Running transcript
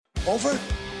Over?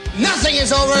 Nothing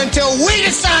is over until we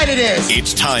decide it is.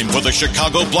 It's time for the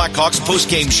Chicago Blackhawks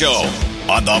Postgame Show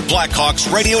on the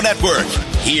Blackhawks Radio Network.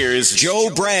 Here's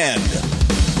Joe Brand.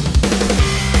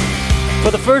 For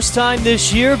the first time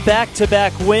this year,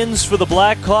 back-to-back wins for the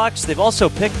Blackhawks. They've also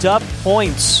picked up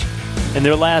points in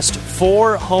their last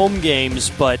 4 home games,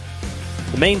 but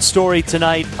the main story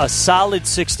tonight, a solid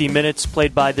 60 minutes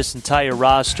played by this entire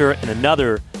roster and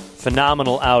another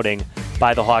phenomenal outing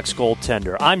by the Hawks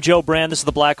goaltender. I'm Joe Brand. This is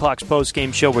the Blackhawks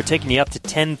Postgame Show. We're taking you up to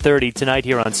 10:30 tonight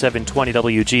here on 720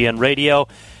 WGN Radio.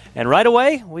 And right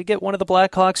away, we get one of the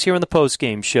Blackhawks here on the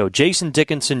postgame show. Jason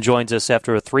Dickinson joins us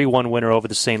after a 3-1 winner over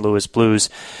the St. Louis Blues.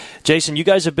 Jason, you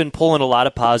guys have been pulling a lot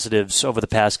of positives over the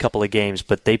past couple of games,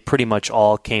 but they pretty much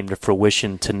all came to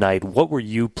fruition tonight. What were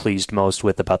you pleased most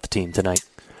with about the team tonight?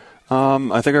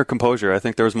 I think our composure. I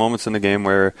think there was moments in the game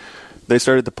where they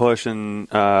started to push and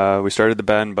we started to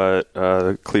bend, but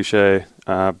cliche,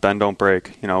 bend don't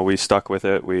break. You know, we stuck with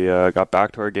it. We got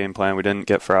back to our game plan. We didn't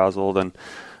get frazzled, and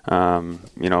we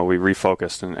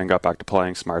refocused and got back to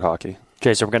playing smart hockey.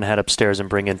 Jason, we're going to head upstairs and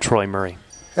bring in Troy Murray.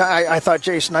 I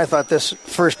thought this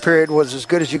first period was as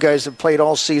good as you guys have played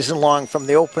all season long, from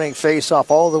the opening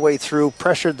face-off all the way through,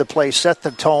 pressured the play, set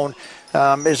the tone.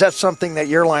 Is that something that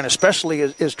your line especially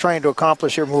is trying to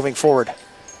accomplish here moving forward?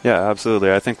 Yeah,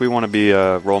 absolutely. I think we want to be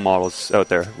role models out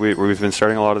there. We've been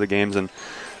starting a lot of the games, and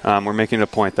we're making it a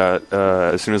point that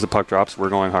as soon as the puck drops, we're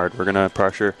going hard. We're going to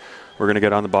pressure. We're going to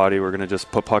get on the body. We're going to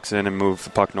just put pucks in and move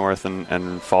the puck north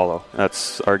and follow.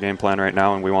 That's our game plan right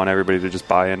now, and we want everybody to just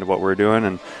buy into what we're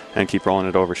doing and keep rolling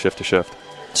it over shift to shift.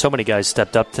 So many guys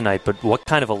stepped up tonight, but what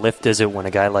kind of a lift is it when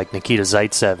a guy like Nikita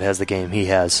Zaitsev has the game he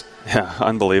has? Yeah,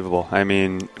 unbelievable. I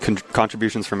mean,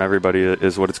 contributions from everybody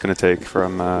is what it's going to take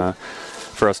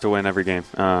for us to win every game.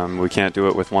 We can't do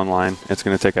it with one line. It's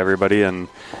going to take everybody, and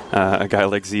a guy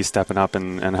like Z stepping up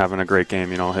and having a great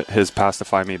game. You know, his pass to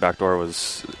find me backdoor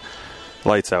was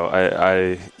lights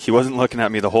out. He wasn't looking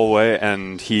at me the whole way,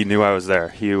 and he knew I was there.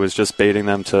 He was just baiting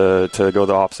them to go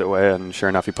the opposite way, and sure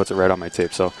enough, he puts it right on my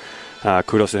tape. So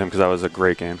kudos to him, because that was a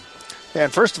great game.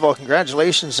 And first of all,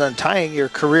 congratulations on tying your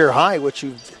career high, which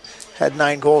you've had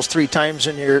 9 goals 3 times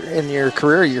in your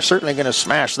career. You're certainly going to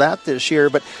smash that this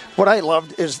year. But what I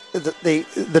loved is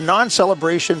the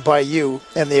non-celebration by you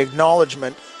and the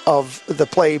acknowledgement of the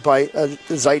play by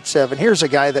Zaitsev. And here's a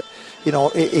guy that, you know,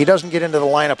 he doesn't get into the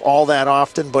lineup all that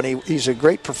often, but he's a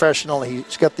great professional.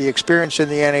 He's got the experience in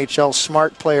the NHL,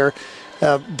 smart player.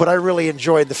 But I really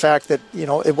enjoyed the fact that, you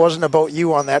know, it wasn't about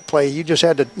you on that play. You just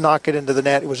had to knock it into the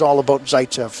net. It was all about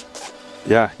Zaitsev.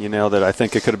 Yeah, you nailed it. I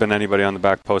think it could have been anybody on the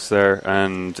back post there,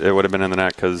 and it would have been in the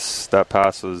net, because that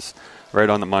pass was right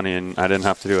on the money, and I didn't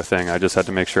have to do a thing. I just had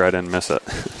to make sure I didn't miss it.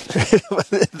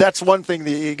 That's one thing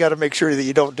that you got to make sure that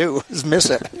you don't do, is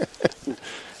miss it.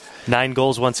 9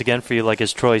 goals once again for you, like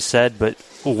as Troy said, but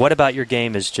what about your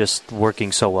game is just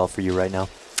working so well for you right now?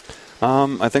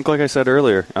 I think, like I said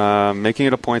earlier, making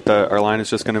it a point that our line is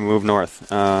just going to move north.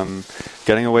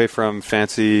 Getting away from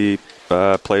fancy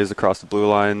plays across the blue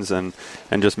lines and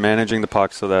just managing the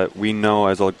puck so that we know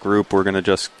as a group we're going to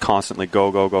just constantly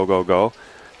go.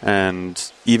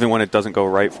 And even when it doesn't go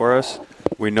right for us,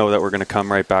 we know that we're going to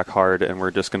come right back hard, and we're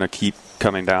just going to keep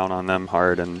coming down on them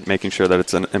hard and making sure that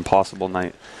it's an impossible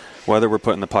night, whether we're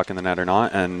putting the puck in the net or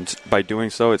not. And by doing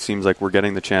so, it seems like we're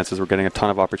getting the chances, we're getting a ton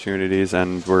of opportunities,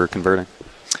 and we're converting.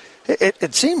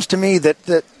 It seems to me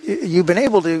that you've been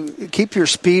able to keep your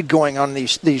speed going on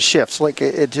these shifts. Like,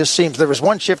 it just seems there was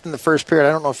one shift in the first period.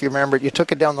 I don't know if you remember it. You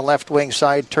took it down the left wing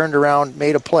side, turned around,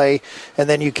 made a play, and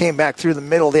then you came back through the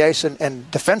middle of the ice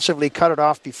and defensively cut it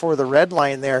off before the red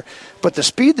line there. But the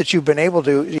speed that you've been able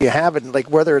to, you have it, like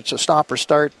whether it's a stop or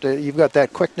start, you've got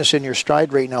that quickness in your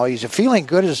stride right now. Is it feeling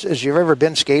good as you've ever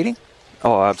been skating?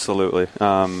 Oh, absolutely.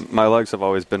 My legs have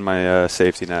always been my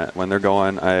safety net. When they're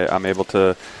going, I'm able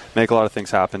to make a lot of things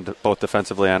happen, both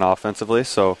defensively and offensively.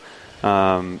 So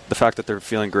the fact that they're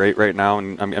feeling great right now,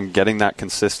 and I'm getting that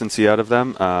consistency out of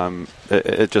them,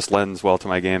 it just lends well to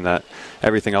my game that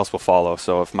everything else will follow.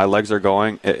 So if my legs are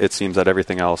going, it seems that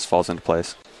everything else falls into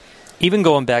place. Even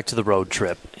going back to the road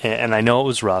trip, and I know it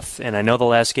was rough, and I know the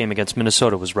last game against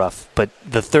Minnesota was rough, but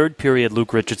the third period,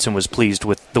 Luke Richardson was pleased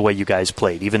with the way you guys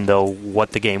played, even though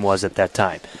what the game was at that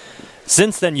time.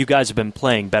 Since then, you guys have been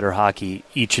playing better hockey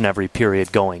each and every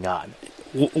period going on.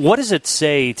 What does it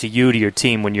say to you, to your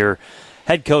team, when your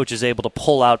head coach is able to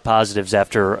pull out positives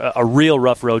after a real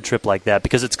rough road trip like that?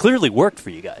 Because it's clearly worked for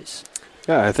you guys.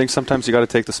 Yeah, I think sometimes you got to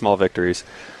take the small victories.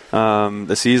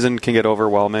 The season can get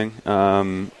overwhelming.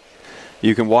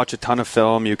 you can watch a ton of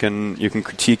film, you can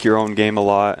critique your own game a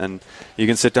lot, and you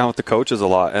can sit down with the coaches a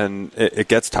lot, and it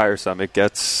gets tiresome. It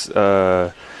gets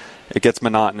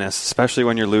monotonous, especially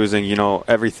when you're losing.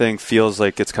 Everything feels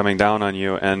like it's coming down on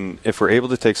you, and if we're able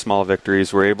to take small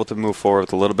victories, we're able to move forward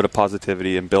with a little bit of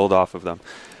positivity and build off of them,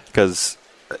 because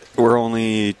we're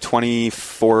only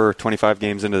 24, 25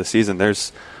 games into the season.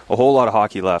 There's a whole lot of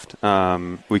hockey left.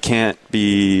 We can't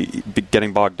be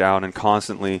getting bogged down and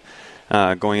constantly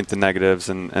going into negatives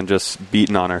and just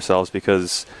beating on ourselves,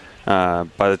 because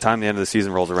by the time the end of the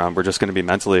season rolls around, we're just going to be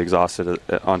mentally exhausted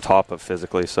on top of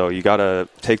physically. So you got to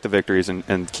take the victories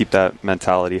and keep that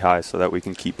mentality high so that we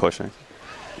can keep pushing.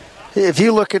 If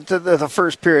you look at the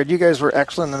first period, you guys were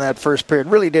excellent in that first period.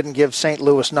 Really didn't give St.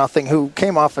 Louis nothing, who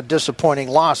came off a disappointing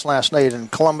loss last night in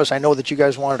Columbus. I know that you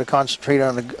guys wanted to concentrate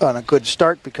on a good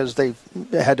start because they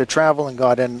had to travel and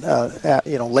got in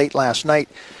late last night.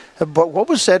 But what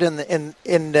was said in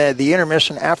the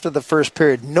intermission after the first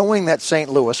period, knowing that St.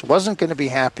 Louis wasn't going to be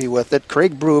happy with it?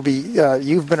 Craig Berube,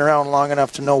 you've been around long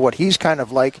enough to know what he's kind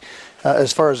of like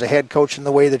as far as a head coach and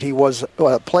the way that he was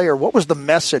a player. What was the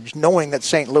message, knowing that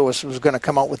St. Louis was going to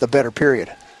come out with a better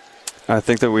period? I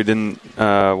think that we didn't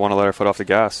want to let our foot off the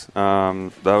gas.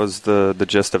 That was the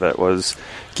gist of it, was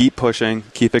keep pushing,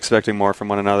 keep expecting more from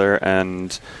one another,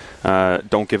 and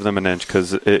don't give them an inch,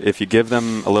 because if you give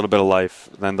them a little bit of life,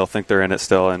 then they'll think they're in it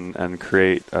still and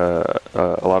create a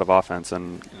lot of offense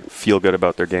and feel good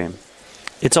about their game.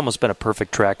 It's almost been a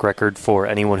perfect track record for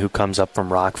anyone who comes up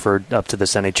from Rockford up to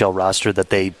this NHL roster, that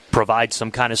they provide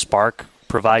some kind of spark,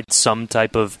 provide some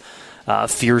type of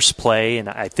fierce play, and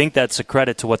I think that's a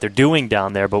credit to what they're doing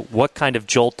down there. But what kind of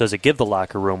jolt does it give the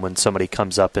locker room when somebody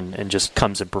comes up and just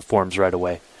comes and performs right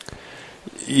away?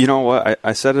 You know what?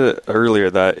 I said it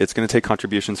earlier that it's going to take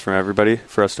contributions from everybody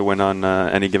for us to win on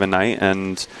any given night,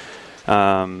 and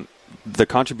the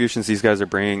contributions these guys are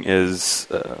bringing is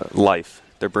life.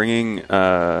 They're bringing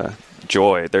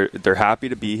joy. They're happy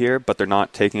to be here, but they're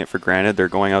not taking it for granted. They're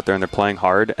going out there and they're playing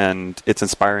hard, and it's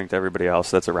inspiring to everybody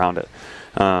else that's around it.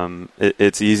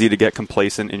 It's easy to get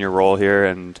complacent in your role here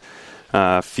and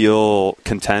feel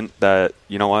content that,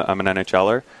 you know what, I'm an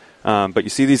NHLer. But you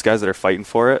see these guys that are fighting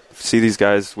for it. See these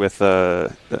guys with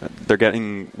they're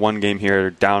getting one game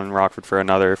here, down in Rockford for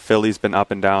another. Philly's been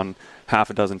up and down half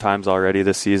a dozen times already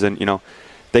this season.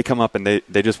 They come up and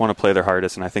they just want to play their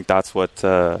hardest, and I think that's what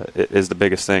is the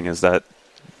biggest thing, is that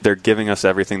they're giving us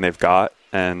everything they've got,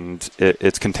 and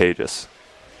it's contagious.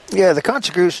 Yeah, the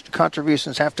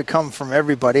contributions have to come from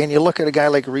everybody, and you look at a guy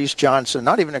like Reese Johnson,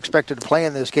 not even expected to play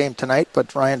in this game tonight,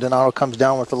 but Ryan Donato comes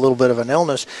down with a little bit of an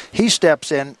illness. He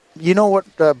steps in. You know what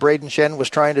Braden Shen was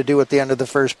trying to do at the end of the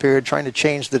first period, trying to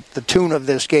change the tune of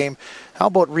this game. How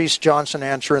about Reese Johnson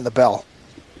answering the bell?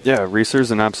 Yeah,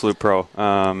 Reeser's an absolute pro.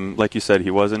 Like you said,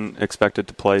 he wasn't expected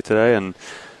to play today,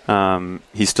 and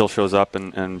he still shows up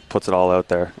and puts it all out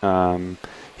there.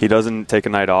 He doesn't take a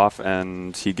night off,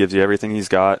 and he gives you everything he's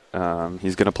got.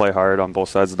 He's going to play hard on both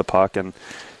sides of the puck, and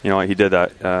you know what, he did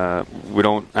that. We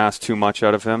don't ask too much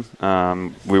out of him.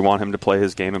 We want him to play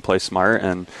his game and play smart,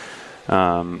 and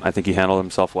I think he handled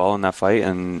himself well in that fight,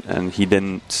 and he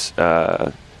didn't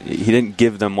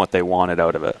give them what they wanted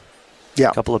out of it.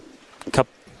 Yeah,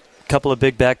 couple of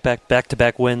big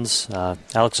back-to-back wins.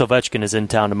 Alex Ovechkin is in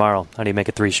town tomorrow. How do you make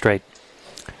it 3 straight?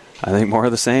 I think more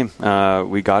of the same.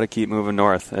 We got to keep moving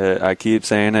north. I keep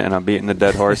saying it, and I'm beating the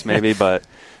dead horse maybe, but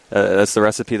that's the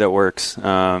recipe that works.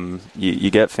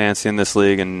 You get fancy in this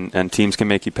league, and teams can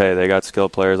make you pay. They got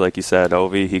skilled players, like you said.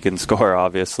 Ovi, he can score,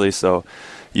 obviously, so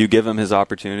you give him his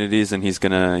opportunities, and he's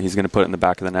gonna put it in the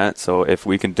back of the net. So if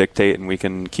we can dictate and we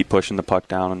can keep pushing the puck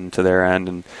down to their end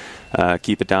and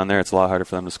keep it down there, it's a lot harder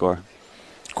for them to score.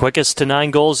 Quickest to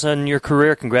 9 goals in your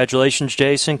career. Congratulations,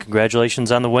 Jason. Congratulations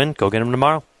on the win. Go get them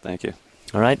tomorrow. Thank you.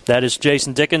 All right, that is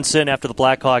Jason Dickinson after the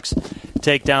Blackhawks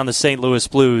take down the St. Louis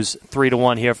Blues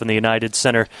 3-1 here from the United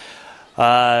Center.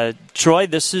 Troy,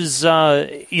 this is,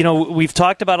 we've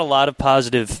talked about a lot of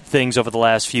positive things over the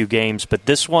last few games, but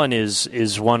this one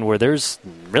is one where there's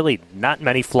really not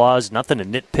many flaws, nothing to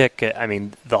nitpick. I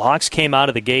mean, the Hawks came out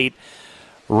of the gate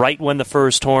right when the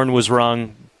first horn was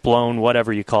rung, blown,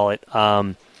 whatever you call it.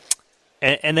 And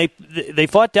they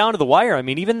fought down to the wire. I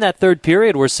mean, even that third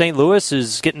period where St. Louis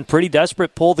is getting pretty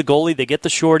desperate, pull the goalie, they get the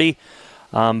shorty,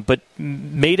 but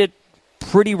made it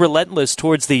pretty relentless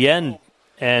towards the end.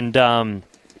 And,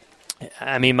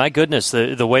 I mean, my goodness,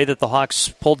 the way that the Hawks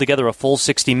pulled together a full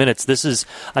 60 minutes, this is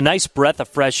a nice breath of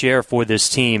fresh air for this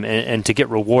team, and to get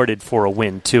rewarded for a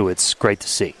win, too. It's great to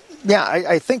see. Yeah,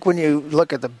 I think when you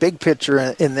look at the big picture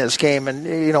in this game,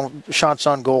 and shots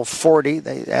on goal 40,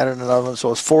 they added another one,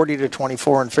 so it's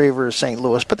 40-24 in favor of St.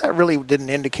 Louis. But that really didn't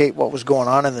indicate what was going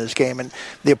on in this game. And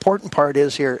the important part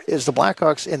is the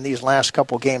Blackhawks in these last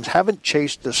couple games haven't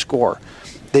chased the score.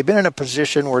 They've been in a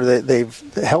position where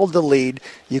they've held the lead.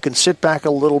 You can sit back a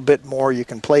little bit more. You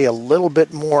can play a little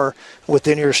bit more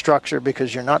within your structure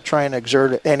because you're not trying to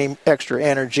exert any extra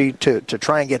energy to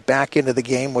try and get back into the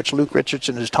game, which Luke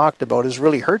Richardson has talked about has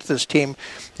really hurt this team,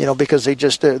 because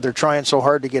they're trying so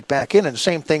hard to get back in. And the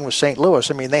same thing with St.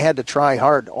 Louis. I mean, they had to try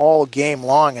hard all game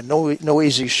long and no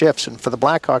easy shifts. And for the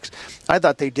Blackhawks, I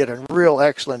thought they did a real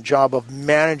excellent job of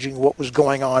managing what was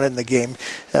going on in the game.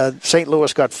 St.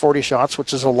 Louis got 40 shots,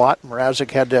 which is a lot. Mrazek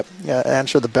had to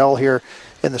answer the bell here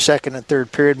in the second and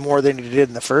third period more than he did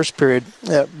in the first period.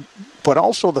 But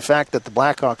also the fact that the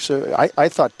Blackhawks, I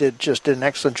thought, did an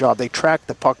excellent job. They tracked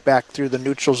the puck back through the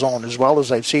neutral zone as well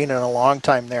as I've seen in a long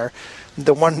time there.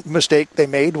 The one mistake they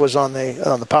made was on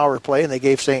the power play, and they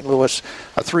gave St. Louis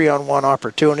a 3-on-1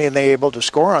 opportunity, and they were able to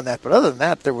score on that. But other than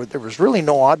that, there was really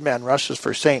no odd man rushes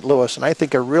for St. Louis, and I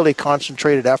think a really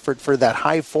concentrated effort for that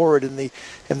high forward in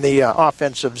the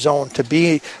offensive zone to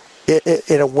be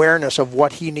in awareness of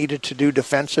what he needed to do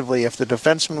defensively. If the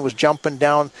defenseman was jumping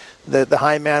down, the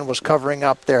high man was covering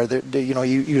up there.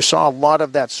 You saw a lot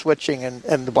of that switching, and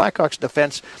the Blackhawks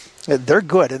defense, they're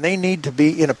good, and they need to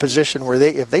be in a position where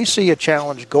if they see a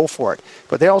challenge, go for it.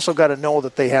 But they also got to know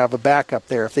that they have a backup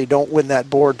there. If they don't win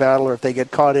that board battle or if they get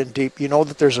caught in deep,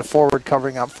 that there's a forward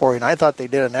covering up for you. And I thought they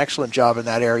did an excellent job in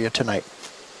that area tonight.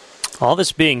 All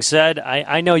this being said,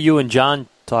 I know you and John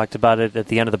talked about it at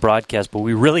the end of the broadcast, but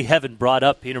we really haven't brought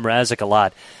up Peter Mrazek a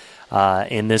lot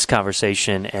in this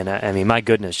conversation. And I mean, my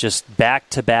goodness, just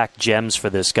back-to-back gems for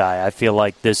this guy. I feel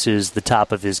like this is the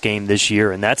top of his game this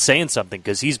year, and that's saying something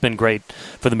because he's been great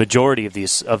for the majority of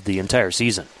the entire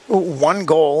season. One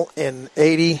goal in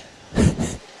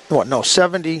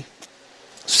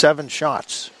 77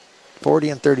 shots, 40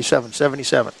 and 37,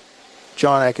 77.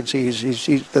 John, I can see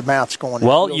he's the math's going.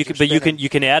 Well, you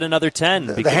can add another 10.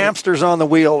 The hamster's on the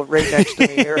wheel right next to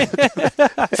me here.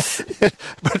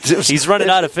 He's running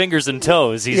out of fingers and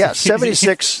toes.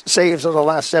 76 saves of the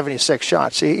last 76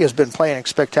 shots. He has been playing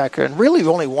spectacular, and really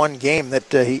only one game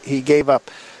that he gave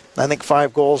up. I think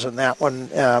 5 goals in that one.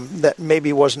 That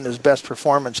maybe wasn't his best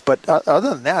performance, but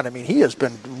other than that, I mean, he has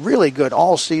been really good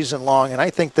all season long, and I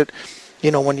think that.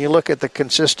 When you look at the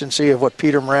consistency of what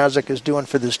Peter Mrazek is doing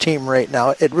for this team right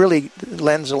now, it really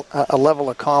lends a level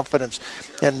of confidence.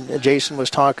 And Jason was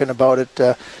talking about it,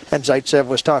 and Zaitsev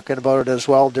was talking about it as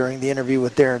well during the interview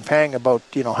with Darren Pang about,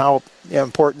 how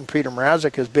important Peter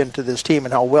Mrazek has been to this team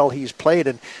and how well he's played.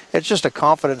 And it's just a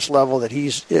confidence level that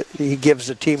he gives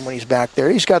the team when he's back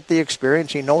there. He's got the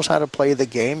experience. He knows how to play the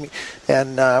game.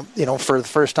 And, for the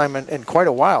first time in quite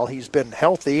a while, he's been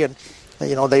healthy. And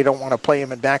they don't want to play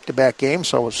him in back-to-back games,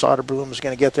 so Soderblom is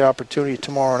going to get the opportunity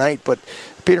tomorrow night. But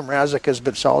Peter Mrazek has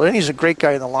been solid, and he's a great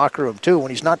guy in the locker room, too. When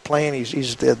he's not playing,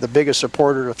 he's the biggest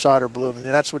supporter of Soderblom, and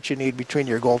that's what you need between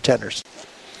your goaltenders.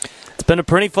 It's been a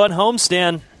pretty fun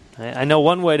homestand. I know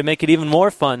one way to make it even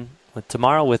more fun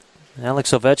tomorrow with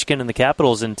Alex Ovechkin and the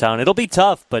Capitals in town. It'll be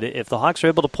tough, but if the Hawks are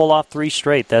able to pull off 3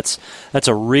 straight, that's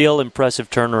a real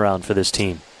impressive turnaround for this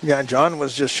team. Yeah, John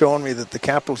was just showing me that the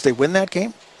Capitals, they win that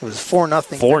game. It was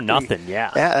 4-0. 4-0, yeah.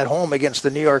 At home against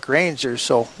the New York Rangers.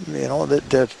 So,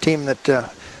 the team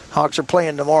that Hawks are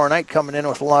playing tomorrow night coming in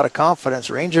with a lot of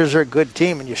confidence. Rangers are a good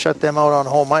team, and you shut them out on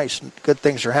home ice, and good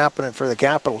things are happening for the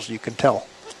Capitals, you can tell.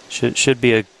 Should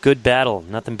be a good battle.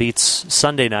 Nothing beats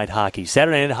Sunday night hockey.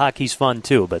 Saturday night hockey's fun,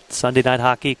 too, but Sunday night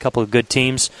hockey, a couple of good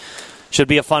teams. Should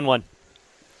be a fun one.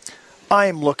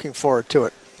 I'm looking forward to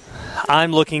it.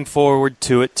 I'm looking forward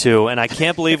to it, too, and I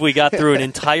can't believe we got through an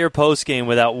entire postgame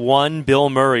without one Bill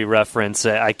Murray reference.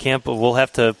 We'll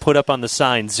have to put up on the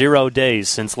sign 0 days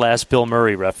since last Bill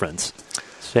Murray reference.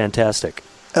 It's fantastic.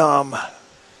 You're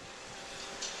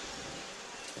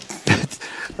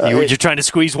trying to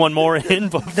squeeze one more in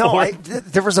before? No,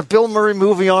 there was a Bill Murray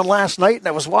movie on last night, and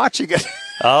I was watching it.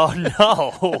 Oh,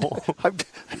 no.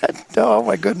 Oh,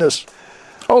 my goodness.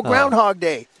 Oh, Groundhog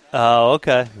Day. Oh,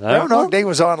 okay. Groundhog Day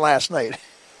was on last night.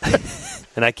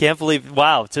 And I can't believe,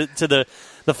 wow, to the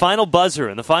final buzzer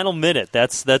in the final minute,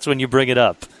 that's when you bring it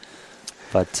up.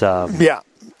 But yeah,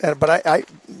 but I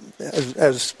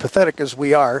as pathetic as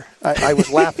we are, I was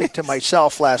laughing to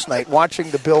myself last night watching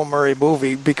the Bill Murray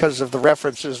movie because of the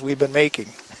references we've been making.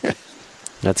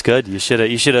 That's good. You should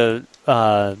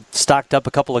have stocked up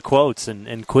a couple of quotes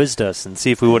and quizzed us and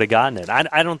see if we would have gotten it.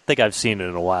 I don't think I've seen it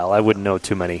in a while. I wouldn't know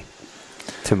too many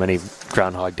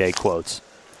Groundhog Day quotes.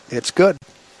 It's good.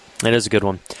 It is a good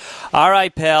one. All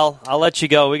right, pal. I'll let you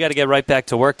go. We got to get right back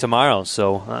to work tomorrow,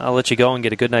 so I'll let you go and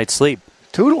get a good night's sleep.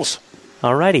 Toodles.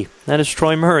 All righty. That is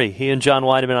Troy Murray. He and John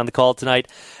Weideman on the call tonight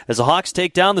as the Hawks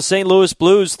take down the St. Louis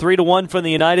Blues 3-1 from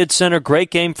the United Center.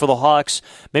 Great game for the Hawks.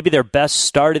 Maybe their best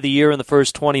start of the year in the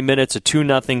first 20 minutes. A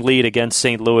 2-0 lead against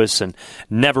St. Louis and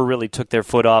never really took their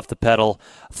foot off the pedal.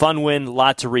 Fun win.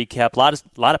 Lot to recap.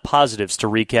 Lot of positives to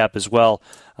recap as well.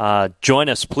 Join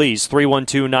us, please.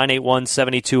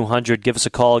 312-981-7200. Give us a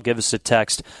call. Give us a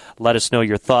text. Let us know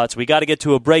your thoughts. We got to get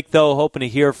to a break, though. Hoping to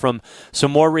hear from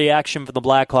some more reaction from the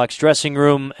Blackhawks dressing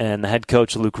room and the head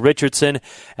coach, Luke Richardson.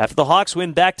 After the Hawks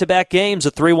win back-to-back games,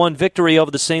 a 3-1 victory over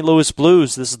the St. Louis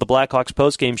Blues. This is the Blackhawks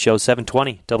Postgame Show,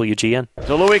 720 WGN.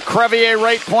 To Louis Crevier,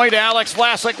 right point. Alex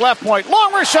Vlasic, left point.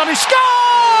 Long wrist shot. He scores!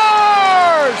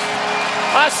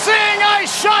 A seeing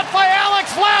ice shot by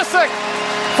Alex Vlasic.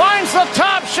 Finds the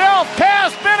top shelf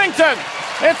past Binnington.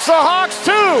 It's the Hawks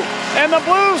 2 and the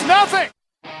Blues nothing.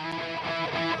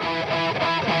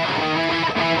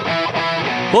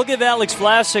 We'll give Alex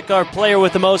Vlasic our player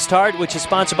with the most heart, which is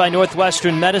sponsored by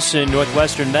Northwestern Medicine.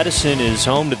 Northwestern Medicine is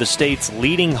home to the state's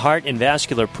leading heart and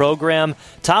vascular program,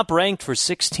 top ranked for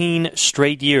 16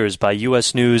 straight years by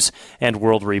U.S. News and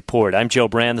World Report. I'm Joe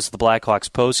Brand. This is the Blackhawks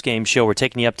Postgame Show. We're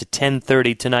taking you up to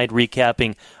 10:30 tonight,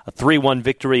 recapping a 3-1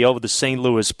 victory over the St.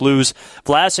 Louis Blues.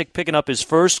 Vlasic picking up his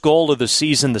first goal of the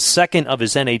season, the second of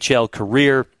his NHL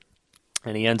career.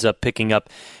 And he ends up picking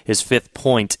up his 5th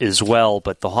point as well.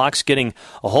 But the Hawks getting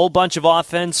a whole bunch of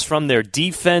offense from their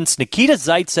defense. Nikita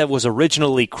Zaitsev was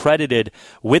originally credited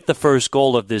with the first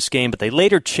goal of this game, but they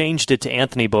later changed it to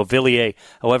Anthony Beauvillier.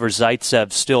 However,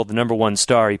 Zaitsev still the number one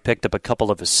star. He picked up a couple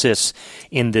of assists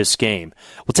in this game.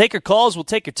 We'll take your calls. We'll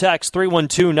take your texts.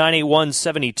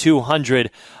 312-981-7200.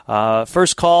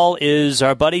 First call is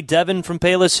our buddy Devin from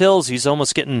Palos Hills. He's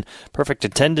almost getting perfect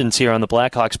attendance here on the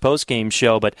Blackhawks postgame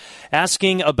show, but asking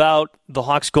about the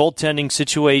Hawks goaltending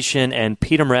situation and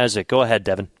Peter Mrazek. Go ahead,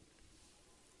 Devin.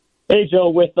 Hey, Joe.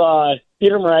 With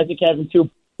Peter Mrazek having 2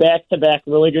 back-to-back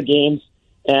really good games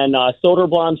and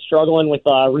Soderblom struggling with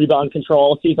rebound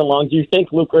control season long, do you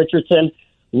think Luke Richardson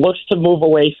looks to move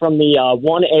away from the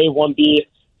 1A, 1B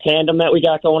tandem that we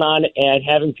got going on and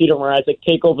having Peter Mrazek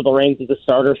take over the reins as a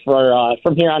starter for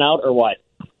from here on out, or what?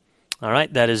 All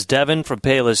right, that is Devin from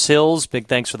Palos Hills. Big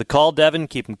thanks for the call, Devin.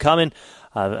 Keep them coming.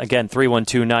 Again,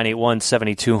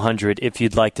 312-981-7200 if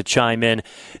you'd like to chime in.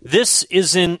 This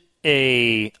isn't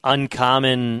a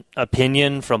uncommon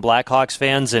opinion from Blackhawks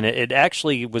fans, and it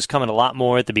actually was coming a lot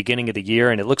more at the beginning of the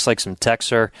year, and it looks like some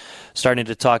texts are starting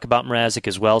to talk about Mrazek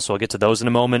as well, so I'll get to those in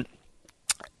a moment.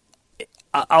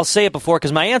 I'll say it before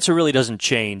because my answer really doesn't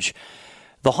change.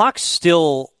 The Hawks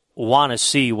still want to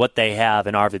see what they have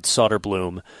in Arvid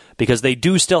Soderblom because they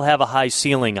do still have a high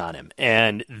ceiling on him,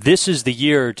 and this is the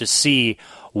year to see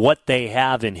what they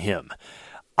have in him.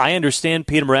 I understand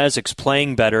Peter Mrazek's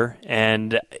playing better,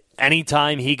 and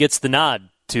anytime he gets the nod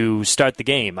to start the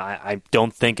game, I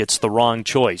don't think it's the wrong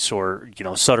choice, or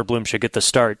Soderblom should get the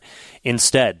start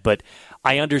instead. But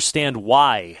I understand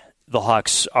why the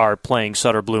Hawks are playing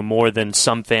Soderblom more than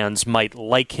some fans might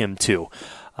like him to.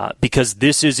 Because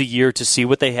this is a year to see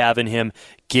what they have in him,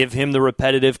 give him the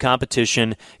repetitive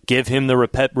competition, give him the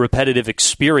repetitive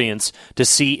experience to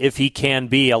see if he can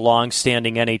be a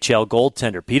long-standing NHL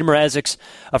goaltender. Peter Mrazek's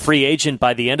a free agent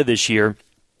by the end of this year.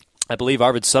 I believe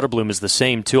Arvid Soderblom is the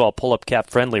same, too. I'll pull up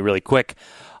Cap Friendly really quick.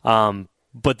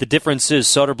 But the difference is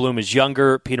Soderblom is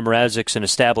younger. Peter Mrazek's an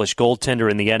established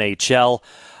goaltender in the NHL.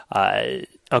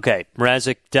 Okay,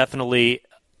 Mrazek definitely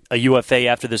a UFA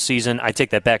after the season. I take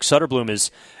that back. Soderblom is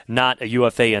not a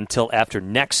UFA until after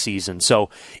next season. So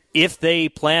if they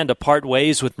plan to part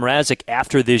ways with Mrazek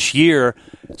after this year,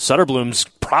 Soderblom's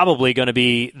probably going to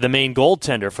be the main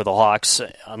goaltender for the Hawks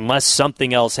unless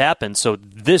something else happens. So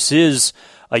this is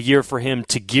a year for him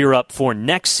to gear up for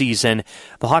next season.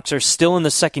 The Hawks are still in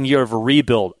the second year of a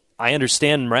rebuild. I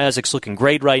understand Mrazek's looking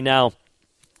great right now.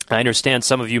 I understand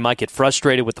some of you might get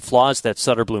frustrated with the flaws that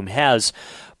Soderblom has,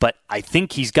 but I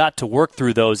think he's got to work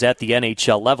through those at the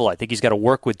NHL level. I think he's got to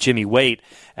work with Jimmy Waite,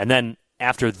 and then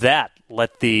after that,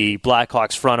 let the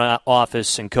Blackhawks front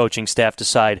office and coaching staff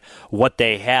decide what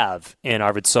they have in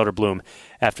Arvid Soderblom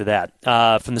after that.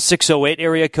 From the 608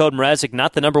 area code, Mrazek,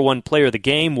 not the number one player of the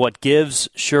game. What gives?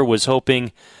 Sure was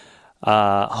hoping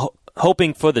for the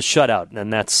shutout,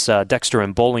 and that's Dexter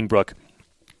and Bolingbrook.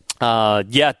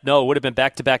 It would have been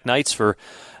back-to-back nights for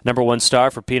number one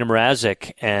star for Peter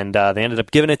Mrazek, and they ended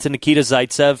up giving it to Nikita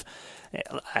Zaitsev.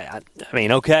 I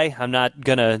mean, okay, I'm not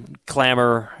going to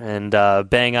clamor and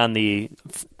bang on the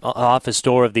office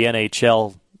door of the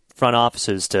NHL front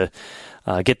offices to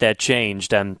get that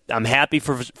changed. I'm happy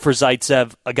for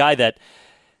Zaitsev, a guy that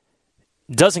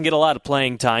doesn't get a lot of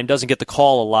playing time, doesn't get the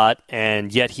call a lot,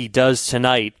 and yet he does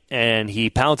tonight, and he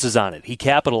pounces on it. He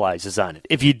capitalizes on it.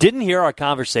 If you didn't hear our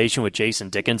conversation with Jason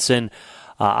Dickinson,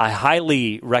 I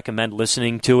highly recommend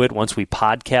listening to it once we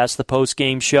podcast the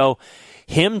post-game show.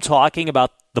 Him talking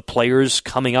about the players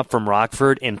coming up from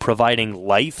Rockford and providing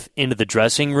life into the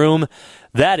dressing room,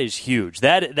 that is huge.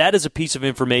 That is a piece of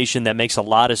information that makes a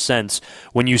lot of sense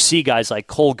when you see guys like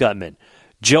Cole Gutman,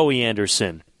 Joey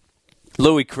Anderson,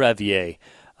 Louis Crevier,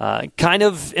 kind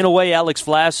of, in a way, Alex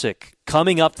Vlasic,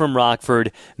 coming up from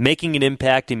Rockford, making an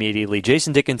impact immediately.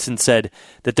 Jason Dickinson said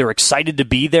that they're excited to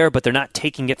be there, but they're not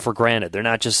taking it for granted. They're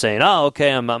not just saying, oh,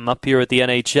 okay, I'm up here at the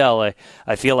NHL.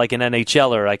 I feel like an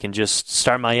NHLer. I can just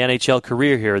start my NHL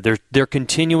career here. They're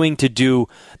continuing to do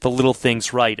the little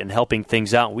things right and helping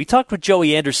things out. We talked with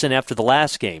Joey Anderson after the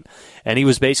last game, and he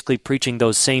was basically preaching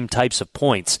those same types of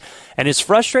points. And as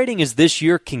frustrating as this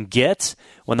year can get,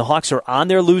 when the Hawks are on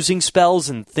their losing spells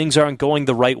and things aren't going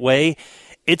the right way,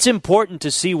 it's important to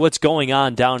see what's going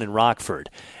on down in Rockford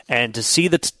and to see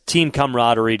the team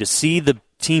camaraderie, to see the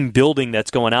team building that's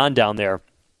going on down there,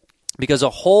 because a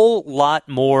whole lot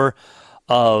more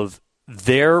of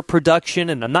their production,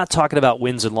 and I'm not talking about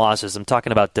wins and losses, I'm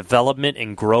talking about development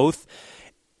and growth,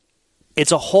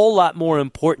 it's a whole lot more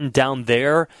important down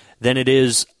there than it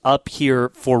is up here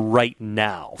for right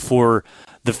now, for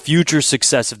the future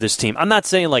success of this team. I'm not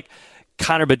saying like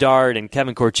Connor Bedard and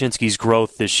Kevin Korchinski's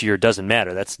growth this year doesn't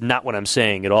matter. That's not what I'm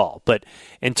saying at all. But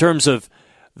in terms of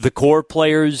the core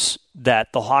players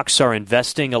that the Hawks are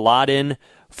investing a lot in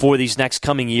for these next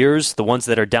coming years, the ones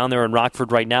that are down there in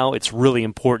Rockford right now, it's really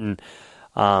important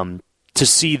to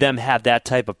see them have that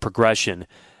type of progression,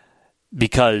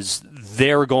 because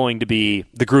they're going to be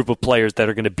the group of players that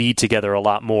are going to be together a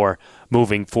lot more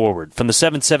moving forward. From the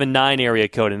 779 area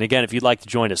code, and again, if you'd like to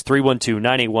join us,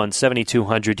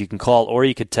 312-981-7200, you can call or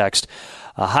you could text.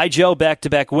 Hi, Joe,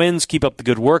 back-to-back wins. Keep up the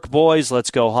good work, boys.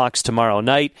 Let's go Hawks tomorrow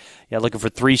night. Yeah, looking for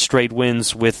 3 straight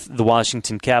wins with the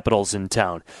Washington Capitals in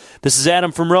town. This is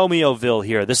Adam from Romeoville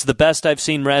here. This is the best I've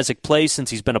seen Mrazek play since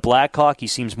he's been a Blackhawk. He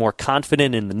seems more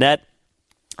confident in the net,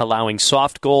 not allowing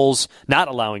soft goals, and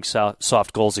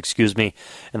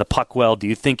the puck well. Do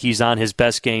you think he's on his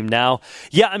best game now?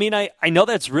 Yeah, I mean, I know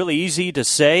that's really easy to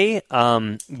say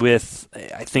with,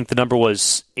 I think the number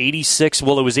was 86.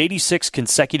 Well, it was 86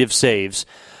 consecutive saves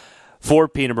for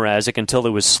Peter Mrazek until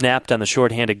it was snapped on the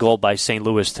shorthanded goal by St.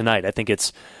 Louis tonight. I think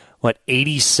it's,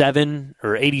 87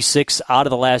 or 86 out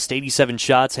of the last 87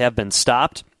 shots have been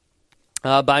stopped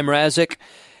by Mrazek.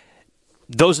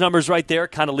 Those numbers right there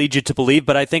kind of lead you to believe,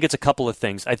 but I think it's a couple of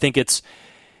things. I think it's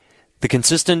the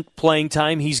consistent playing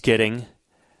time he's getting,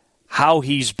 how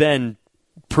he's been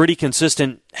pretty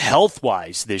consistent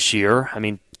health-wise this year. I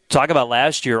mean, talk about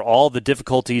last year, all the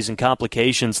difficulties and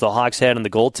complications the Hawks had in the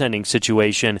goaltending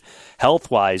situation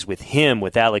health-wise with him,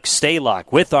 with Alex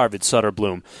Stalock, with Arvid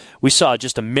Soderblom. We saw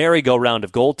just a merry-go-round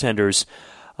of goaltenders.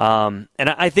 And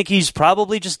I think he's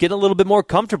probably just getting a little bit more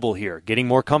comfortable here, getting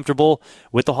more comfortable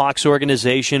with the Hawks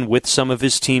organization, with some of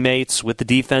his teammates, with the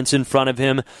defense in front of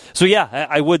him. So, yeah,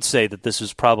 I would say that this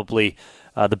is probably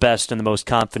the best and the most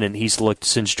confident he's looked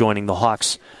since joining the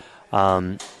Hawks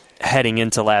heading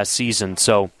into last season.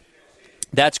 So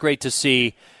that's great to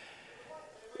see.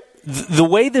 The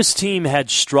way this team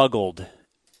had struggled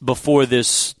before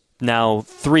this now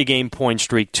 3-game point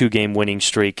streak, 2-game winning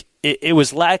streak, it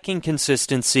was lacking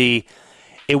consistency.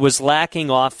 It was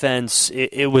lacking offense.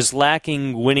 It was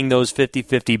lacking winning those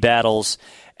 50-50 battles.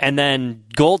 And then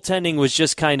goaltending was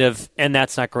just kind of, and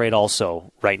that's not great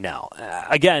also right now.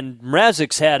 Again,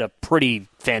 Mrazek's had a pretty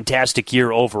fantastic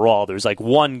year overall. There's like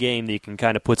one game that you can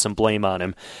kind of put some blame on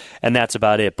him, and that's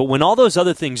about it. But when all those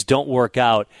other things don't work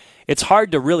out, it's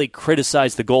hard to really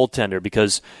criticize the goaltender,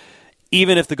 because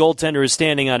even if the goaltender is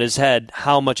standing on his head,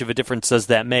 how much of a difference does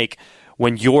that make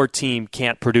when your team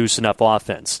can't produce enough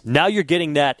offense? Now you're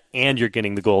getting that, and you're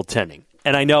getting the goaltending.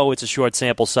 And I know it's a short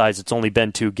sample size. It's only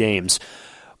been 2 games.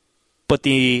 But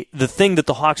the thing that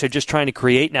the Hawks are just trying to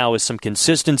create now is some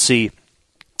consistency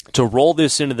to roll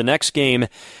this into the next game.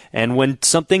 And when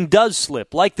something does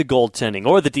slip, like the goaltending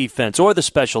or the defense or the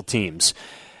special teams,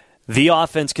 the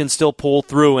offense can still pull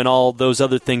through, and all those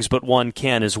other things but one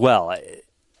can as well.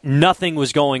 Nothing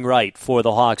was going right for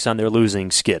the Hawks on their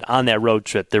losing skid on that road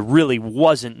trip. There really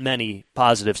wasn't many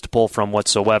positives to pull from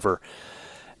whatsoever.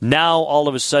 Now, all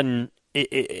of a sudden,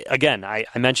 again, I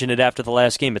mentioned it after the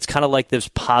last game, it's kind of like this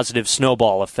positive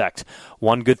snowball effect.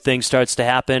 One good thing starts to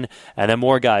happen, and then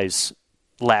more guys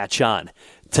latch on.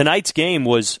 Tonight's game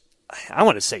was, I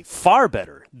want to say, far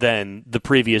better than the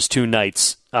previous 2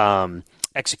 nights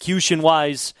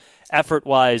execution-wise,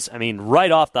 effort-wise, I mean,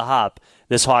 right off the hop,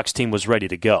 this Hawks team was ready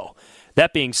to go.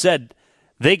 That being said,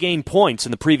 they gained points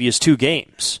in the previous 2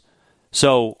 games.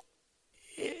 So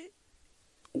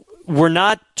we're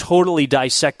not totally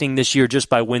dissecting this year just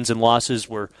by wins and losses.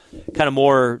 We're kind of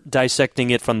more dissecting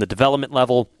it from the development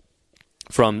level,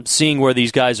 from seeing where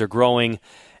these guys are growing.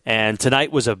 And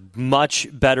tonight was a much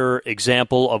better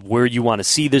example of where you want to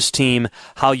see this team,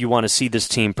 how you want to see this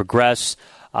team progress.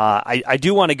 I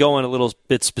do want to go in a little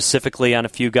bit specifically on a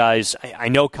few guys. I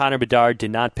know Connor Bedard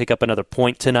did not pick up another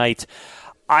point tonight.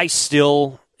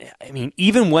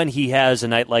 Even when he has a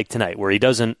night like tonight where he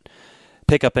doesn't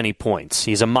pick up any points,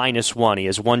 he's a -1, he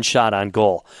has 1 shot on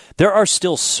goal. There are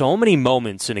still so many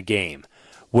moments in a game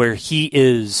where he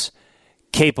is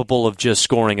capable of just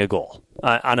scoring a goal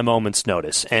on a moment's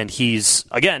notice. And he's,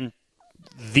 again,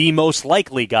 the most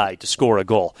likely guy to score a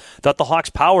goal. Thought the Hawks'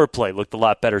 power play looked a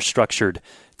lot better structured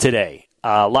today.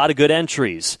 A lot of good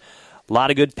entries, a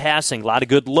lot of good passing, a lot of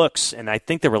good looks. And I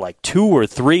think there were like 2 or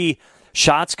 3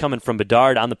 shots coming from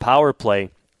Bedard on the power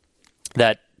play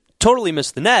that totally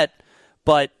missed the net.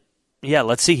 But, yeah,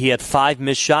 let's see. He had 5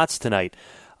 missed shots tonight.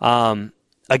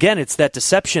 Again, it's that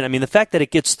deception. I mean, the fact that it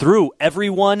gets through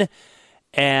everyone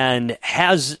and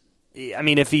has,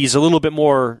 if he's a little bit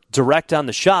more direct on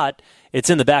the shot, it's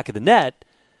in the back of the net.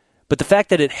 But the fact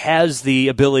that it has the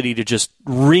ability to just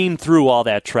ream through all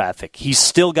that traffic, he's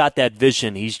still got that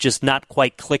vision. He's just not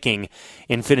quite clicking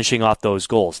in finishing off those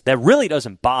goals. That really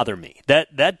doesn't bother me.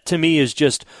 That to me is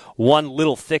just one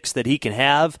little fix that he can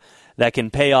have that can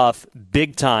pay off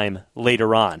big time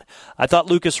later on. I thought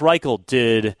Lukas Reichel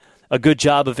did a good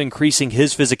job of increasing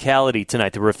his physicality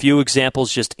tonight. There were a few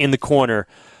examples just in the corner.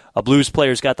 A Blues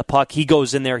player's got the puck. He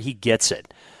goes in there. He gets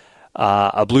it.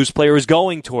 A Blues player is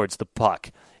going towards the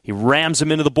puck. He rams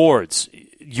him into the boards.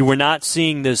 You were not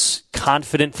seeing this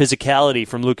confident physicality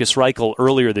from Lukas Reichel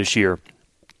earlier this year.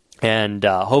 And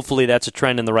hopefully that's a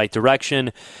trend in the right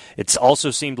direction. It's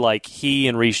also seemed like he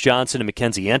and Reese Johnson and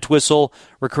Mackenzie Entwistle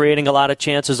were creating a lot of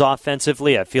chances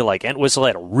offensively. I feel like Entwistle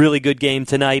had a really good game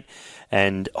tonight.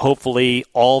 And hopefully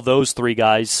all those 3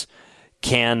 guys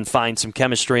can find some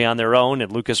chemistry on their own,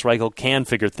 and Lukas Reichel can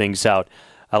figure things out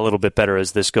a little bit better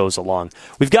as this goes along.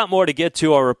 We've got more to get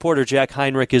to. Our reporter Jack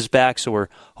Heinrich is back, so we're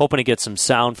hoping to get some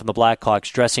sound from the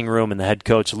Blackhawks dressing room and the head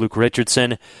coach Luke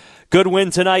Richardson. Good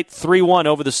win tonight, 3-1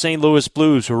 over the St. Louis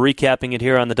Blues. We're recapping it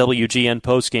here on the WGN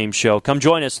Postgame Show. Come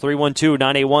join us,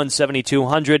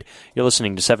 312-981-7200. You're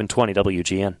listening to 720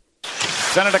 WGN.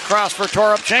 Send it across for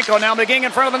Toropchenko. Now McGing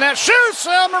in front of the net. Shoots!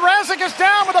 Mrazek is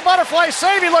down with a butterfly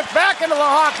save. He looked back into the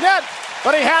Hawk net,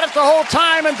 but he had it the whole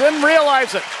time and didn't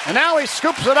realize it. And now he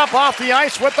scoops it up off the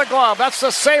ice with the glove. That's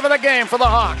the save of the game for the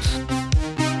Hawks.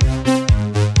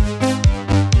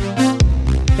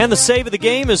 And the save of the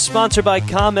game is sponsored by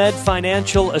ComEd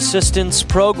Financial Assistance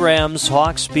Programs.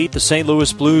 Hawks beat the St.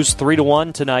 Louis Blues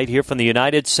 3-1 tonight here from the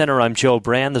United Center. I'm Joe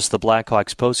Brand. This is the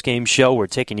Blackhawks Postgame Show. We're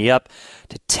taking you up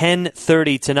to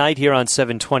 10:30 tonight here on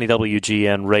 720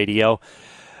 WGN Radio.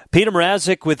 Peter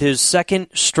Mrazek with his second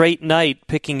straight night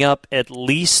picking up at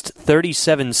least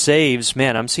 37 saves.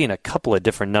 Man, I'm seeing a couple of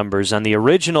different numbers. On the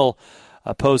original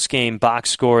post-game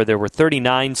box score, there were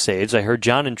 39 saves. I heard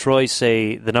John and Troy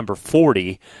say the number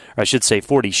 40, or I should say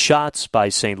 40 shots by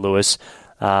St. Louis,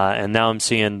 and now I'm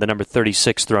seeing the number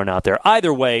 36 thrown out there.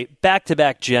 Either way,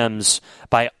 back-to-back gems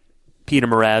by Peter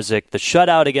Mrazek. The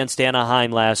shutout against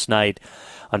Anaheim last night,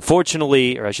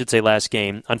 unfortunately, or I should say last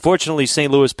game, unfortunately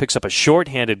St. Louis picks up a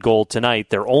shorthanded goal tonight,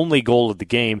 their only goal of the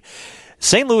game.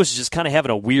 St. Louis is just kind of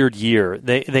having a weird year.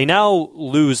 They now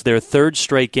lose their 3rd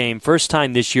straight game. First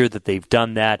time this year that they've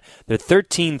done that. They're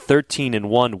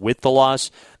 13-13-1 with the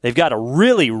loss. They've got a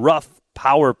really rough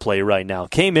power play right now.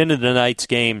 Came into tonight's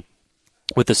game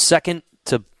with the second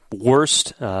to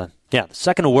worst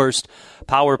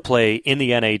power play in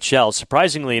the NHL.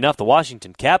 Surprisingly enough, the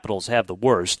Washington Capitals have the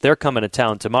worst. They're coming to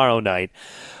town tomorrow night.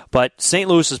 But St.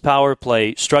 Louis's power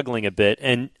play struggling a bit.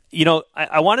 And you know,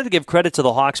 I wanted to give credit to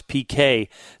the Hawks PK,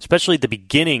 especially at the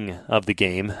beginning of the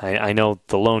game. I know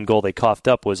the lone goal they coughed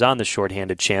up was on the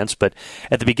shorthanded chance, but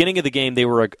at the beginning of the game, they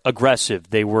were aggressive.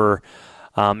 They were,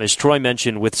 as Troy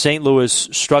mentioned, with St. Louis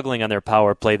struggling on their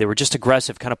power play, they were just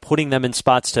aggressive, kind of putting them in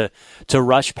spots to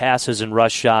rush passes and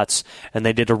rush shots, and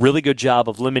they did a really good job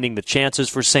of limiting the chances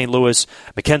for St. Louis.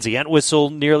 Mackenzie Entwistle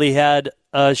nearly had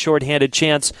a shorthanded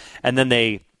chance, and then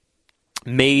they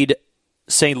made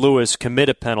St. Louis commit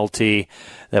a penalty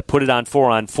that put it on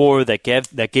 4-on-4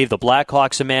 that gave the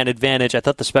Blackhawks a man advantage. I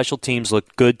thought the special teams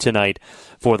looked good tonight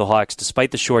for the Hawks,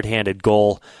 despite the shorthanded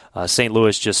goal. St.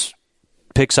 Louis just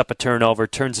picks up a turnover,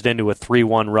 turns it into a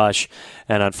 3-1 rush,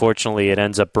 and unfortunately it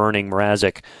ends up burning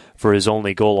Mrazek for his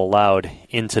only goal allowed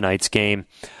in tonight's game.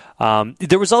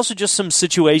 There was also just some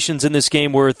situations in this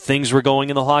game where things were going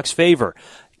in the Hawks' favor.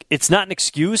 It's not an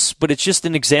excuse, but it's just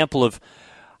an example of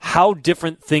how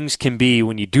different things can be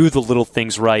when you do the little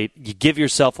things right. You give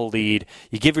yourself a lead,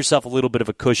 you give yourself a little bit of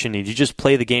a cushion, and you just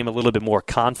play the game a little bit more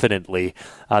confidently.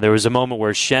 There was a moment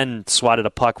where Schenn swatted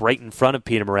a puck right in front of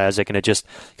Peter Mrazek, and it just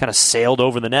kind of sailed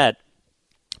over the net.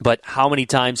 But how many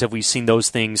times have we seen those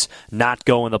things not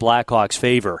go in the Blackhawks'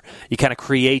 favor? You kind of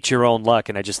create your own luck,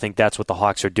 and I just think that's what the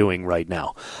Hawks are doing right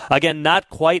now. Again, not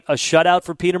quite a shutout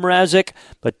for Peter Mrazek,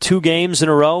 but 2 games in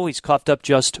a row, he's coughed up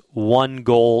just 1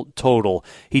 goal total.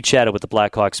 He chatted with the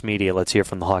Blackhawks media. Let's hear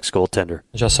from the Hawks goaltender.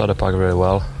 I just saw the puck very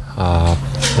well,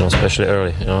 especially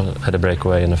early. Had a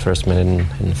breakaway in the first minute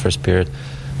in the first period.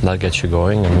 That gets you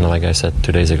going, and like I said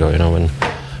 2 days ago,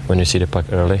 when you see the puck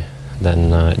early,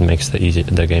 then it makes the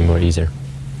game more easier.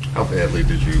 How badly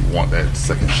did you want that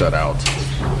second shutout?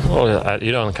 Well,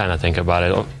 you don't kind of think about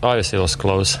it. Obviously, it was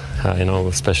close,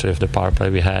 especially with the power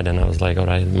play we had, and I was like, all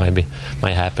right, it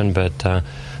might happen, but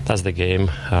that's the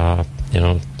game.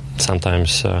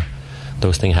 Sometimes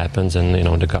those things happen, and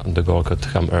the goal could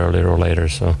come earlier or later,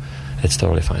 so it's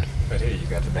totally fine. But hey, you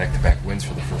got the back-to-back wins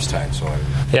for the first time, so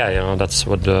yeah, that's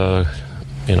what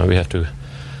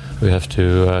we have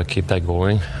to keep that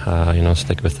going,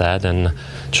 stick with that and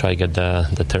try to get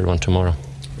the third one tomorrow.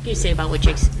 What do you say about what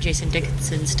Jason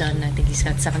Dickinson's done? I think he's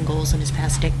got 7 goals in his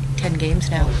past 10 games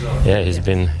now. Yeah, he's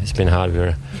been hard.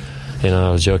 I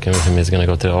was joking with him. He's going to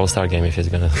go to the All-Star game if he's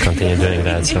going to continue doing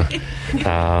that. So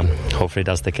hopefully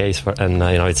that's the case.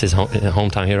 It's his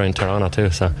hometown here in Toronto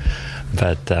too. So,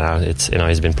 but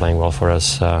he's been playing well for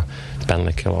us.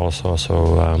 Penalty kill also,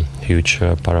 so huge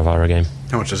part of our game.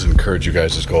 How much does it encourage you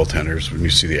guys as goaltenders when you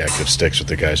see the active sticks with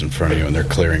the guys in front of you and they're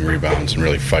clearing rebounds and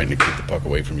really fighting to keep the puck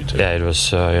away from you too? Yeah, it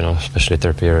was, especially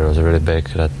third period, it was really big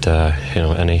that,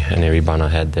 any rebound I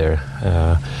had there,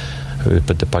 we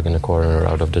put the puck in the corner or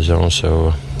out of the zone.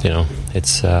 So,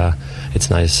 it's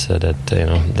nice that,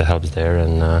 the help's there,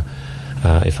 and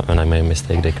when I make a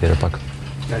mistake, they clear the puck.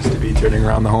 Nice to be turning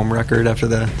around the home record after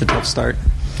the tough start.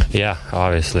 Yeah,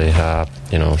 obviously,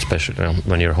 especially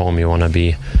when you're home, you want to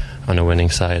be on the winning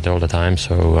side all the time.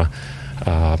 So,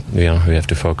 we have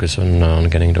to focus on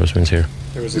getting those wins here.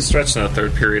 There was a stretch in the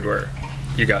third period where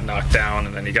you got knocked down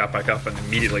and then you got back up and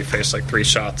immediately faced like 3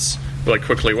 shots really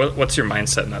quickly. What's your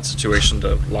mindset in that situation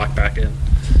to lock back in?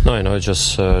 No,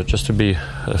 just to be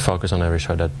focused on every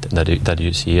shot that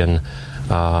you see, and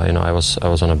I was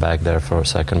on the back there for a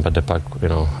second, but the puck,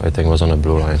 I think was on the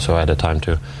blue line, so I had the time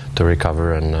to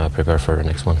recover and prepare for the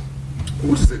next one.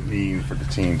 What does it mean for the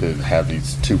team to have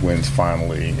these 2 wins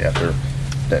finally after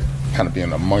that kind of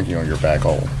being a monkey on your back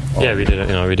all? Yeah,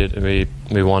 we did.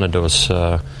 We wanted those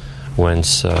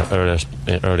wins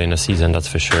early in the season, that's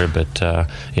for sure. But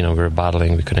we were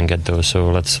battling, we couldn't get those,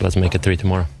 so let's make it 3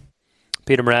 tomorrow.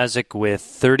 Peter Mrazek with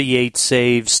 38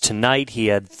 saves tonight. He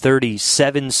had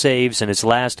 37 saves in his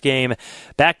last game.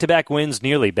 Back-to-back wins,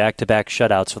 nearly back-to-back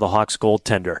shutouts for the Hawks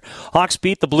goaltender. Hawks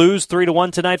beat the Blues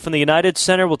 3-1 tonight from the United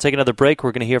Center. We'll take another break.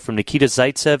 We're going to hear from Nikita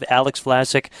Zaitsev, Alex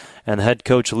Vlasic, and the head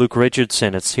coach Luke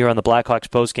Richardson. It's here on the Blackhawks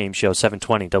Postgame Show,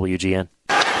 720 WGN.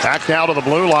 Back now to the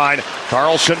blue line.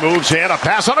 Carlson moves in. A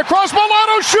pass on across.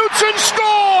 Milano shoots and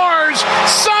scores!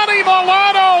 Sonny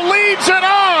Milano leads it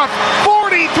off.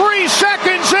 43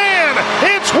 seconds in.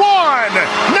 It's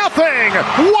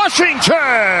 1-0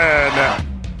 Washington.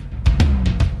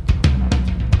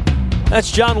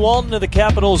 That's John Walton of the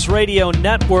Capitals Radio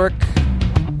Network.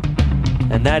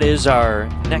 And that is our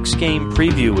next game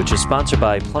preview, which is sponsored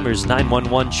by Plumbers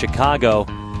 911 Chicago.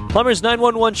 Plumbers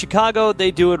 911 Chicago,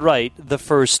 they do it right the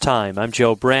first time. I'm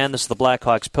Joe Brand. This is the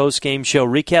Blackhawks postgame show,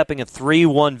 recapping a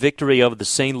 3-1 victory over the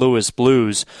St. Louis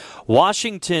Blues.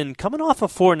 Washington coming off a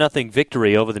 4-0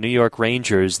 victory over the New York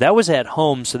Rangers. That was at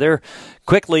home, so they're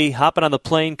quickly hopping on the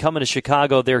plane, coming to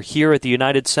Chicago. They're here at the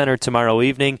United Center tomorrow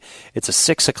evening. It's a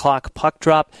 6 o'clock puck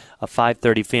drop, a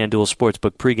 5:30 FanDuel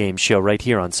Sportsbook pregame show right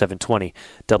here on 720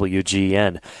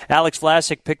 WGN. Alex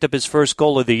Vlasic picked up his first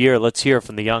goal of the year. Let's hear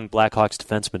from the young Blackhawks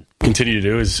defenseman. Continue to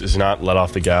do is not let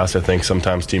off the gas. I think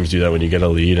sometimes teams do that when you get a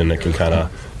lead, and it can kind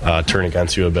of turn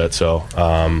against you a bit. So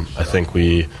I think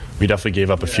we definitely gave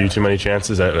up a few too many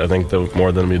chances. I think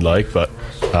more than we'd like, but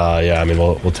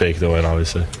we'll take the win,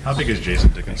 obviously. How big has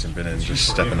Jason Dickinson been in just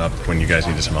stepping up when you guys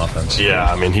needed some offense?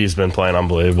 Yeah, he's been playing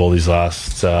unbelievable these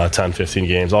last 10, 15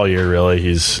 games all year. Really,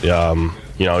 he's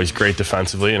he's great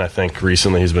defensively, and I think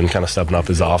recently he's been kind of stepping up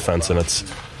his offense, and it's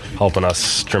helping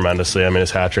us tremendously.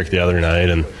 His hat trick the other night,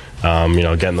 and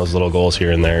getting those little goals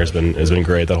here and there has been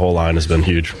great. That whole line has been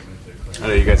huge. I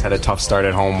know you guys had a tough start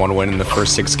at home, 1 win in the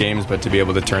first 6 games, but to be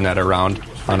able to turn that around,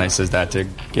 how nice is that to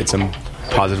get some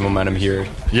positive momentum here?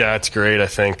 Yeah, it's great. I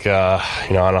think, I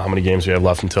don't know how many games we have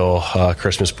left until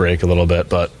Christmas break a little bit,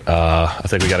 but I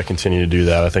think we got to continue to do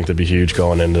that. I think that'd be huge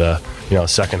going into the,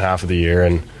 second half of the year,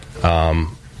 and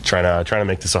trying to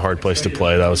make this a hard place to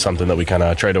play. That was something that we kind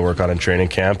of tried to work on in training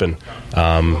camp, and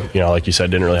like you said,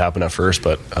 didn't really happen at first,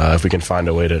 but if we can find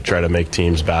a way to try to make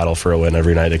teams battle for a win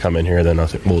every night they come in here, then I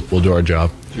think we'll do our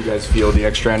job. Do you guys feel the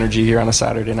extra energy here on a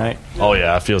Saturday night? Oh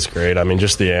yeah, it feels great. I mean,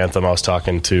 just the anthem. I was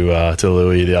talking to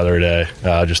Louis the other day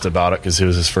just about it, because it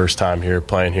was his first time here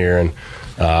playing here, and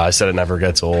I said it never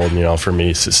gets old. For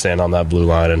me to stand on that blue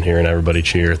line and hearing everybody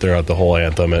cheer throughout the whole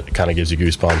anthem, it kind of gives you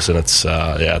goosebumps, and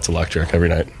it's electric every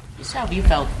night. Just how have you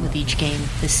felt with each game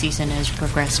this season as you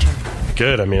progressed here?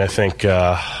 Good. I mean, I think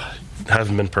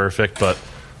hasn't been perfect, but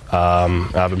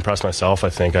I've impressed myself. I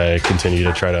think I continue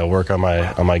to try to work on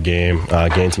my game,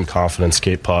 gain some confidence,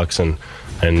 skate pucks, and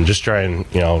just try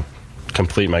and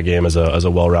complete my game as a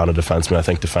well-rounded defenseman. I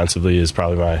think defensively is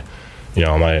probably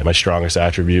my strongest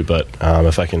attribute, but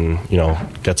if I can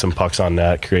get some pucks on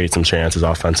net, create some chances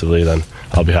offensively, then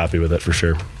I'll be happy with it for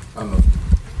sure. I don't know if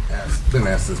didn't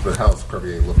ask this, but how's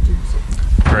Crevier look to you?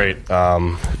 Great.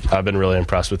 I've been really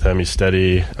impressed with him. He's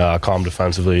steady, calm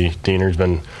defensively. Diener's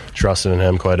been trusting in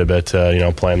him quite a bit,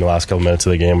 playing the last couple minutes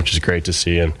of the game, which is great to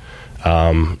see. And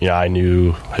I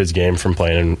knew his game from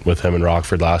playing with him in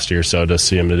Rockford last year, so to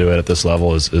see him to do it at this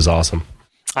level is awesome.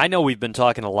 I know we've been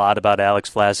talking a lot about Alex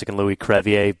Vlasic and Louis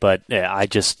Crevier, but I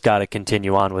just got to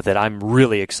continue on with it. I'm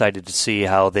really excited to see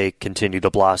how they continue to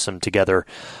blossom together.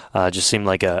 Just seem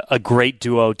like a great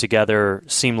duo together.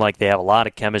 Seem like they have a lot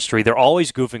of chemistry. They're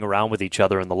always goofing around with each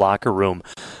other in the locker room,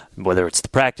 whether it's the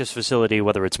practice facility,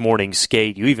 whether it's morning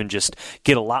skate. You even just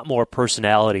get a lot more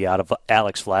personality out of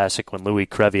Alex Vlasic when Louis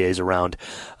Crevier is around.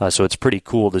 So it's pretty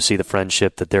cool to see the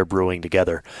friendship that they're brewing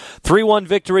together. 3-1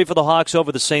 victory for the Hawks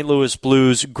over the St. Louis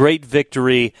Blues. Great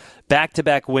victory.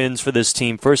 Back-to-back wins for this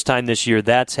team. First time this year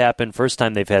that's happened. First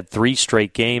time they've had 3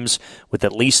 straight games with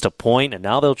at least a point, and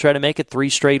now they'll try to make it 3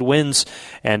 straight wins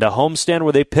and a homestand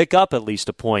where they pick up at least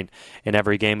a point in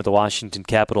every game of the Washington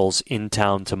Capitals in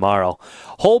town tomorrow.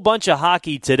 Whole bunch of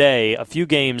hockey today. A few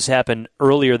games happened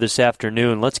earlier this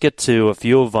afternoon. Let's get to a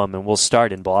few of them, and we'll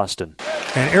start in Boston.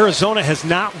 And Arizona has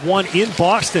not won in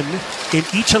Boston in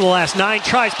each of the last 9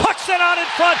 tries. Puck sent out in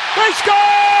front. They score!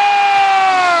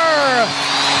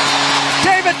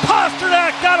 David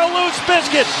Pastrnak got a loose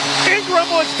biscuit. Ingram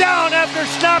was down after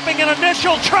snapping an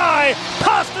initial try.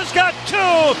 Pasta's got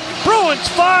 2. Bruins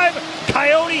 5,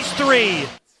 Coyotes 3.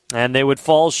 And they would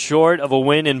fall short of a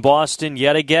win in Boston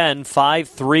yet again.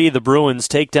 5-3, the Bruins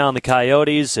take down the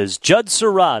Coyotes as Judd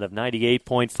Surratt of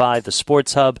 98.5, the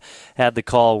Sports Hub, had the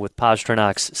call with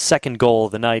Pasternak's second goal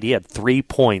of the night. He had 3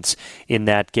 points in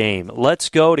that game. Let's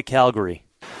go to Calgary.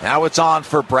 Now it's on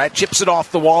for Brett. Chips it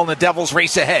off the wall, and the Devils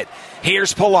race ahead.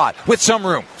 Here's Palat with some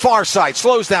room. Far side,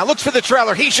 slows down, looks for the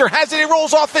trailer. He sure has it. He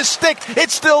rolls off his stick.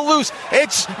 It's still loose.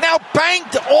 It's now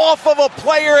banked off of a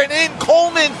player, and in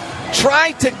Coleman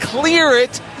tried to clear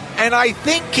it, and I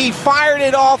think he fired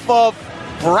it off of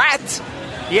Bratt.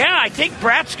 Yeah, I think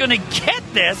Bratt's going to get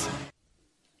this.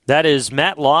 That is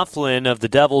Matt Laughlin of the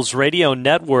Devils radio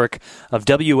network of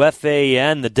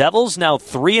WFAN. The Devils now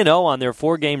 3-0 on their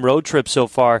 4-game road trip so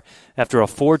far after a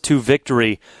 4-2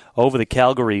 victory over the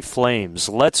Calgary Flames.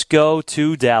 Let's go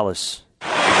to Dallas.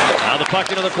 Now the puck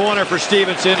into the corner for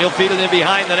Stevenson. He'll feed it in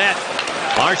behind the net.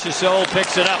 Marchessault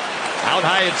picks it up. Out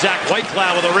high at Zach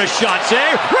Whitecloud with a wrist shot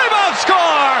save. Rebound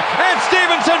score! And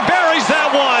Stevenson buries that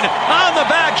one on the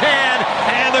backhand.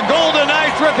 And the Golden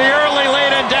Knights with the early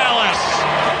lead in Dallas.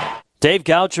 Dave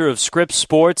Goucher of Scripps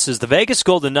Sports says the Vegas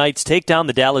Golden Knights take down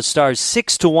the Dallas Stars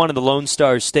 6-1 in the Lone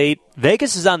Star State.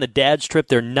 Vegas is on the dad's trip.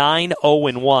 They're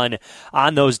 9-0-1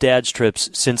 on those dad's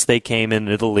trips since they came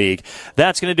into the league.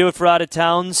 That's going to do it for Out of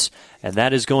Towns, and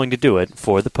that is going to do it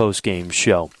for the postgame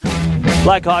show.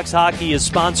 Blackhawks hockey is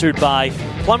sponsored by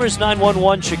Plumbers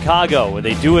 911 Chicago, where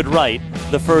they do it right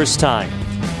the first time.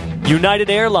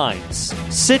 United Airlines,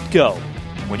 Citgo.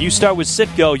 When you start with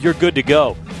Citgo, you're good to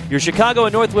go. Your Chicago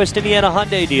and Northwest Indiana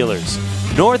Hyundai dealers.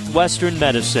 Northwestern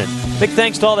Medicine. Big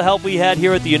thanks to all the help we had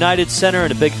here at the United Center,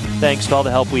 and a big thanks to all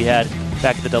the help we had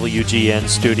back at the WGN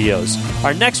studios.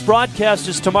 Our next broadcast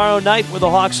is tomorrow night, where the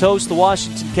Hawks host the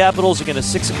Washington Capitals. Again, a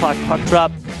 6 o'clock puck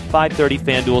drop, 5:30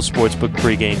 FanDuel Sportsbook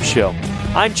pregame show.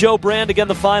 I'm Joe Brand. Again,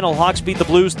 the final. Hawks beat the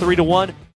Blues 3-1.